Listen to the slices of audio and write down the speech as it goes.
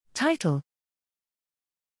Title: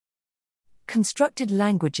 Constructed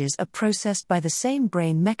languages are processed by the same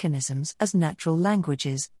brain mechanisms as natural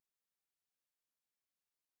languages.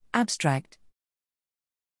 Abstract: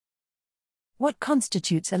 What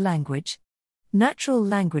constitutes a language? Natural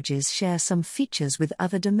languages share some features with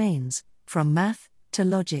other domains, from math, to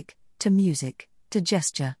logic, to music, to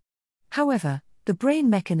gesture. However, the brain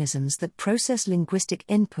mechanisms that process linguistic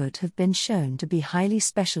input have been shown to be highly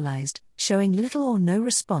specialized, showing little or no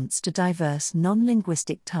response to diverse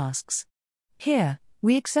non-linguistic tasks. Here,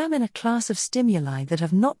 we examine a class of stimuli that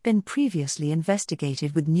have not been previously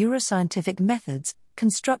investigated with neuroscientific methods,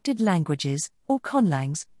 constructed languages, or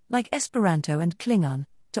conlangs, like Esperanto and Klingon,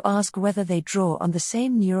 to ask whether they draw on the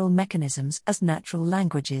same neural mechanisms as natural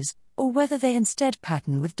languages, or whether they instead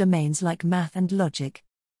pattern with domains like math and logic.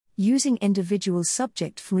 Using individual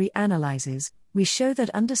subject-free analyses, we show that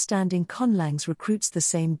understanding conlangs recruits the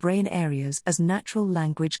same brain areas as natural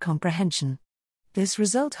language comprehension. This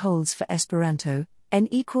result holds for Esperanto, n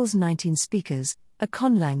equals 19 speakers, a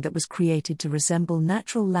conlang that was created to resemble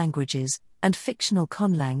natural languages, and fictional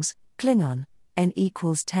conlangs, Klingon, n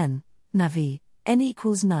equals 10, Na'vi, n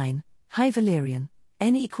equals 9, High Valyrian,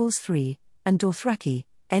 n equals 3, and Dothraki,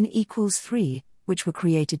 n equals 3, which were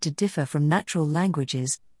created to differ from natural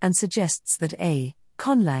languages, and suggests that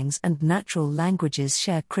conlangs and natural languages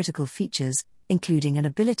share critical features, including an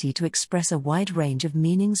ability to express a wide range of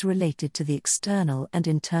meanings related to the external and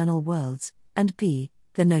internal worlds, and b.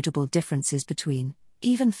 the notable differences between,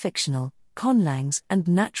 even fictional, conlangs and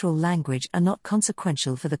natural language are not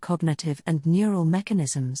consequential for the cognitive and neural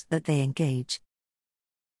mechanisms that they engage.